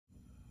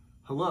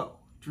Hello,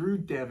 Drew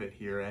Devitt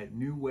here at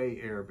New Way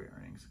Air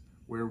Bearings,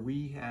 where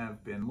we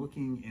have been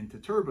looking into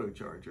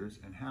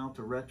turbochargers and how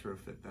to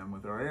retrofit them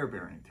with our air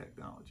bearing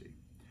technology.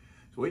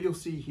 So what you'll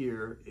see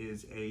here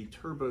is a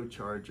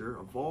turbocharger,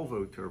 a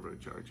Volvo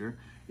turbocharger.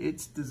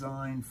 It's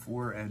designed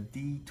for a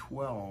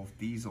D12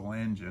 diesel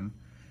engine.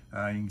 You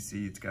can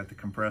see it's got the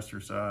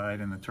compressor side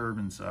and the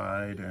turbine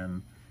side,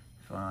 and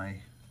if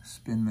I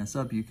spin this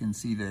up, you can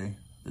see the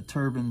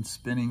turbine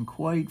spinning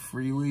quite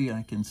freely.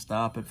 I can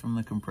stop it from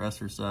the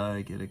compressor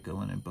side, get it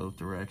going in both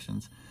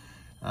directions.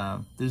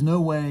 There's no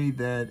way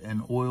that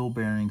an oil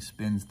bearing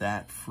spins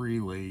that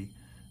freely.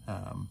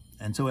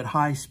 And so at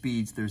high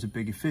speeds, there's a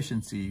big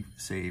efficiency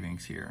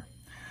savings here.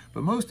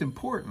 But most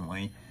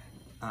importantly,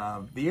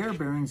 the air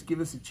bearings give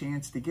us a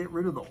chance to get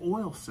rid of the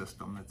oil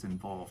system that's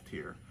involved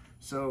here.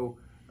 So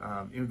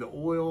the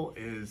oil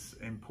is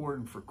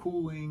important for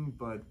cooling,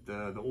 but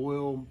the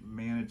oil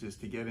manages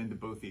to get into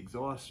both the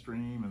exhaust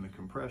stream and the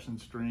compression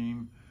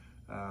stream.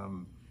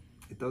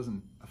 It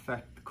doesn't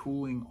affect the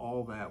cooling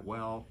all that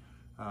well.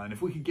 And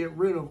if we could get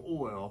rid of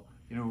oil,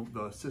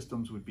 the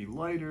systems would be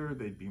lighter,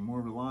 they'd be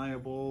more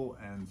reliable,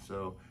 and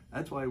so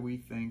that's why we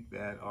think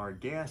that our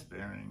gas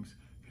bearings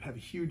could have a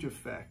huge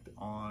effect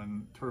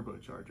on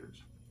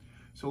turbochargers.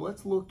 So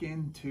let's look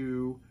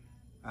into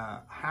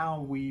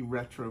how we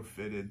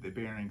retrofitted the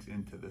bearings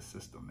into the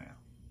system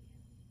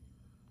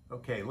now.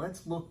 Okay,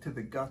 let's look to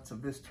the guts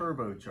of this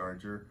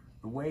turbocharger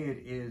the way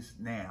it is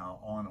now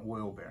on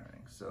oil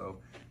bearings. So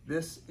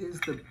this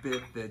is the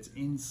bit that's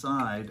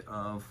inside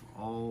of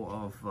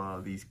all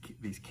of these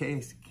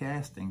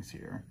castings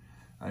here.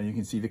 You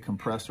can see the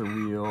compressor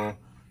wheel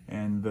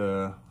and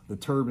the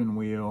turbine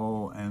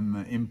wheel and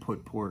the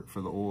input port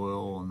for the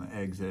oil and the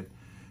exit.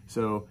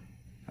 So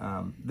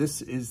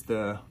this is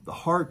the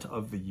heart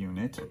of the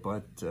unit,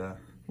 but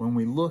when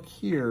we look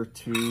here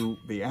to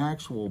the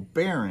actual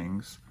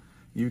bearings,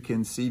 you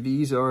can see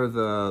these are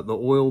the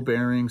oil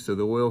bearings. So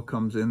the oil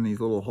comes in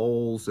these little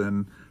holes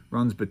and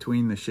runs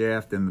between the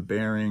shaft and the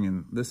bearing.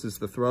 And this is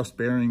the thrust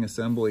bearing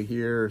assembly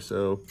here.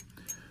 So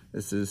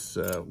this is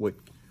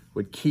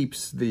what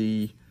keeps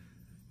the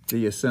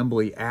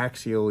assembly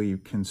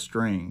axially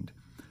constrained.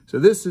 So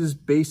this is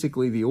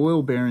basically the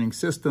oil bearing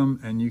system.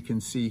 And you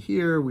can see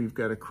here, we've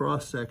got a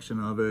cross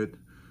section of it.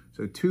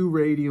 So two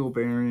radial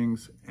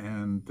bearings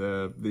and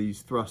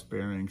these thrust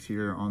bearings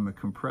here on the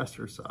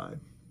compressor side.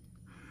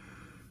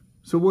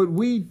 So what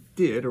we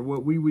did, or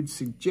what we would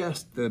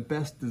suggest the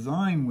best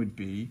design would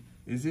be,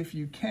 is if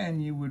you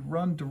can, you would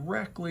run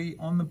directly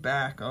on the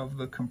back of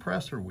the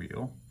compressor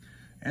wheel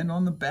and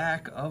on the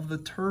back of the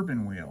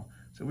turbine wheel.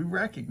 So we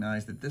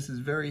recognize that this is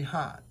very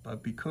hot,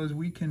 but because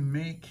we can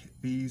make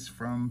these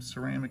from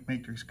ceramic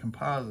matrix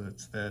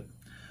composites that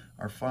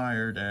are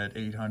fired at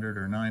 800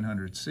 or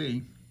 900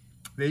 C,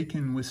 they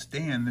can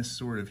withstand this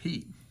sort of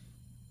heat.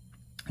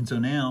 And so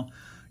now,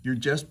 you're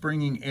just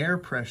bringing air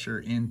pressure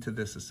into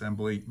this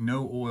assembly,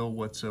 no oil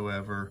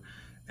whatsoever,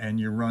 and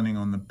you're running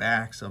on the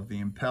backs of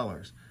the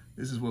impellers.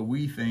 This is what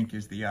we think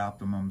is the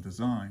optimum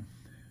design.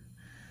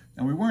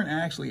 Now, we weren't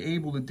actually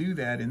able to do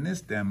that in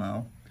this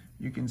demo.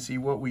 You can see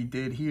what we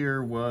did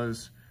here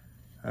was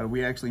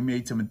we actually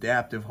made some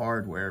adaptive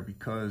hardware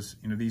because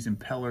these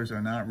impellers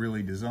are not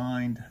really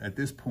designed at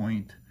this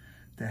point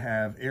to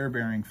have air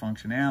bearing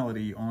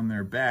functionality on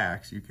their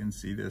backs. You can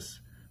see this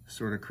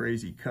sort of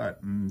crazy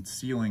cut and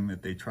sealing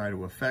that they try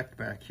to affect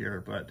back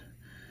here, but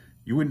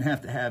you wouldn't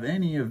have to have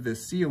any of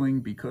this sealing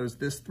because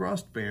this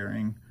thrust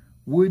bearing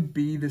would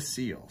be the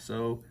seal.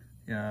 So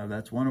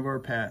that's one of our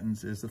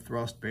patents, is the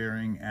thrust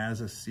bearing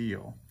as a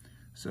seal.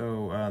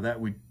 So that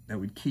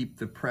would keep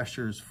the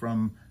pressures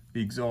from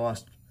the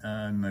exhaust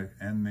and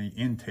the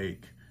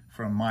intake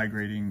from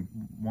migrating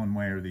one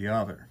way or the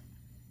other.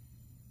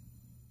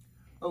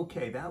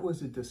 Okay, that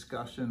was a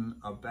discussion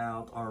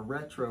about our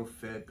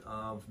retrofit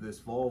of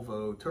this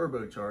Volvo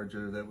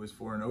turbocharger that was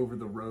for an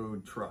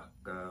over-the-road truck,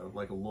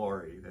 like a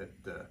lorry,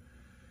 that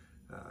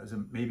is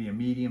maybe a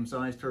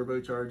medium-sized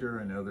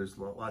turbocharger. I know there's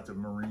lots of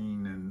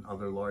marine and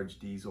other large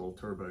diesel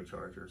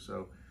turbochargers.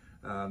 So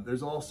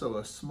there's also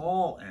a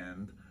small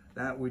end,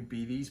 that would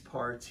be these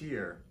parts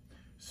here.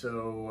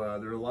 So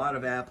there are a lot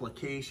of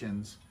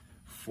applications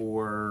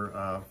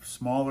for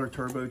smaller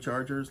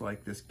turbochargers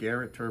like this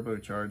Garrett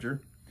turbocharger.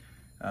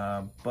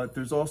 But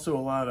there's also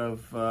a lot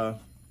of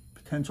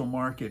potential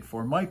market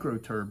for micro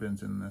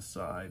turbines in this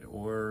side,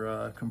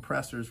 or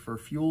compressors for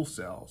fuel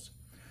cells.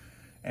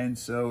 And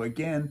so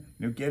again,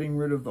 getting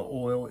rid of the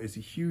oil is a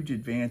huge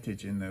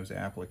advantage in those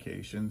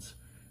applications,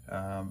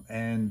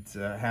 and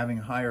having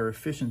higher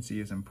efficiency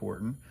is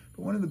important.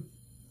 But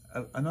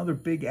another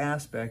big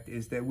aspect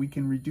is that we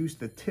can reduce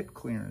the tip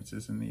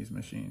clearances in these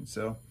machines.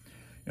 So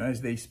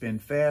as they spin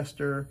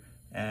faster,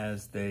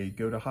 as they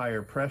go to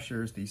higher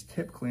pressures, these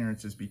tip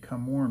clearances become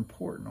more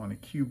important on a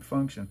cube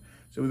function.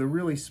 So with a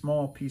really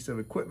small piece of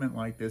equipment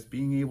like this,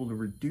 being able to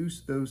reduce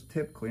those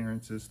tip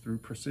clearances through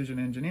precision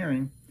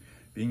engineering,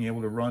 being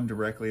able to run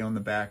directly on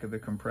the back of the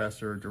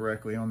compressor,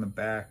 directly on the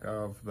back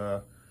of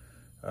the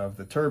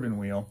turbine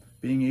wheel,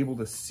 being able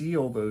to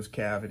seal those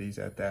cavities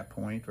at that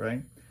point,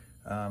 right?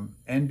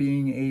 and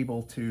being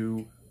able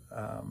to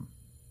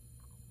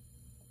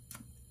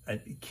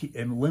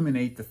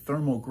eliminate the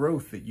thermal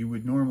growth that you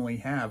would normally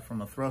have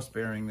from a thrust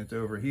bearing that's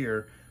over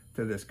here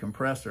to this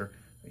compressor.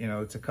 You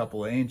know, it's a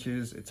couple of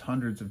inches, it's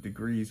hundreds of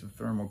degrees of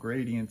thermal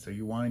gradient, so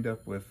you wind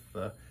up with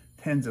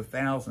tens of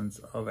thousands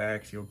of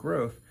axial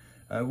growth.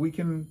 We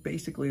can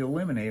basically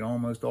eliminate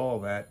almost all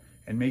of that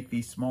and make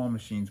these small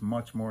machines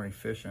much more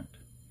efficient.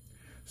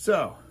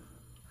 So,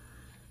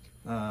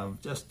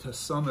 just to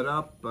sum it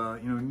up,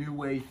 you know, New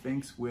Way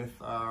thinks with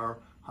our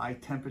high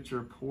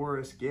temperature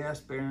porous gas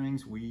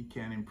bearings, we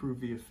can improve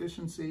the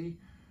efficiency,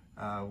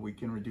 we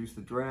can reduce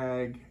the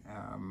drag,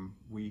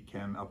 we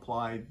can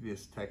apply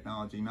this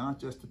technology not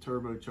just to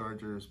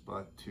turbochargers,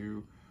 but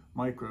to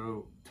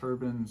micro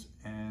turbines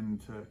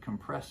and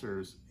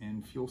compressors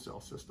in fuel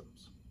cell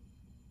systems.